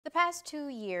The past 2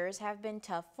 years have been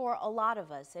tough for a lot of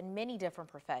us in many different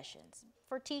professions.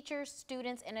 For teachers,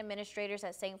 students, and administrators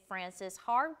at St. Francis,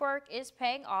 hard work is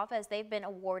paying off as they've been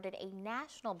awarded a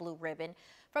national blue ribbon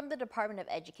from the Department of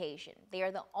Education. They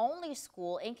are the only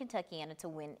school in Kentuckiana to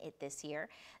win it this year.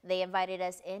 They invited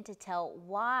us in to tell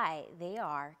why they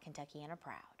are Kentuckiana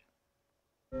proud.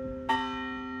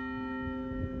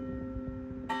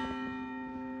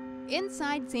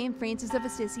 Inside St. Francis of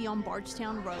Assisi on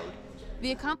Bardstown Road,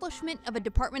 the accomplishment of a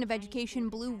Department of Education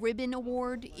Blue Ribbon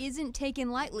Award isn't taken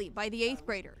lightly by the 8th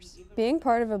graders. Being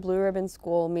part of a Blue Ribbon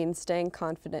school means staying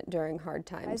confident during hard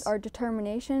times. Our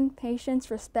determination,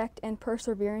 patience, respect, and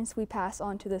perseverance we pass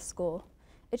on to this school.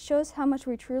 It shows how much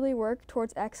we truly work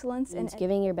towards excellence and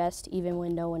giving your best even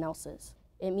when no one else is.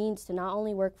 It means to not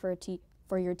only work for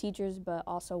your teachers, but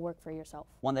also work for yourself.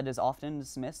 One that is often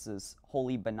dismissed as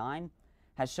wholly benign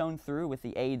has shown through with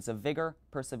the aids of vigor,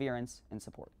 perseverance, and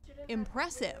support.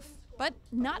 Impressive, but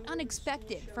not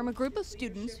unexpected from a group of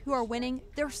students who are winning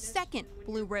their second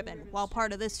blue ribbon while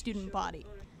part of this student body.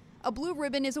 A blue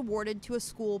ribbon is awarded to a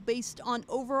school based on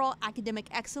overall academic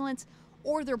excellence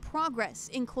or their progress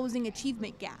in closing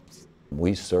achievement gaps.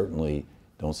 We certainly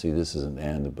don't see this as an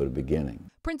end, but a beginning.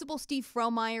 Principal Steve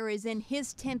Fromeyer is in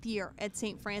his 10th year at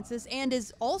St. Francis and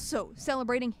is also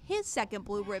celebrating his second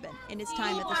blue ribbon in his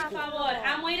time at the school.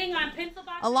 I'm waiting on pencil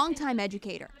box. A longtime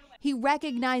educator, he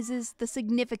recognizes the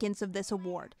significance of this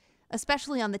award,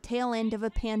 especially on the tail end of a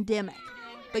pandemic,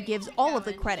 but gives all of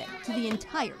the credit to the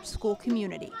entire school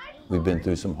community. We've been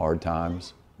through some hard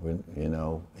times,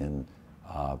 and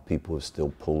people have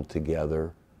still pulled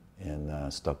together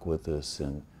and stuck with us.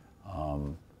 And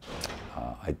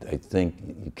I think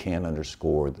you can't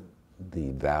underscore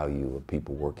the value of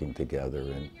people working together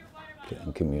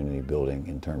and community building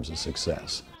in terms of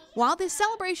success. While the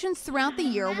celebrations throughout the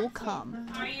year will come.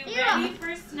 Are you ready for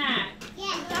a snack?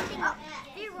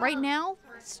 Right now,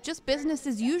 it's just business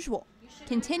as usual,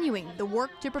 continuing the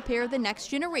work to prepare the next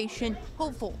generation,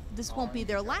 hopeful this won't be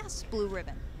their last blue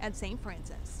ribbon at St.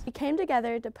 Francis. we came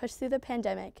together to push through the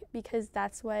pandemic because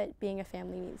that's what being a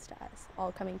family means to us,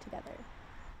 all coming together.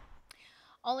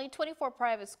 Only 24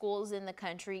 private schools in the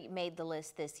country made the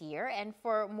list this year. And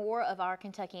for more of our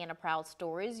Kentuckiana Proud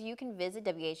stories, you can visit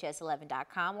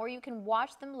WHS11.com or you can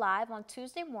watch them live on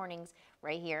Tuesday mornings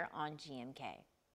right here on GMK.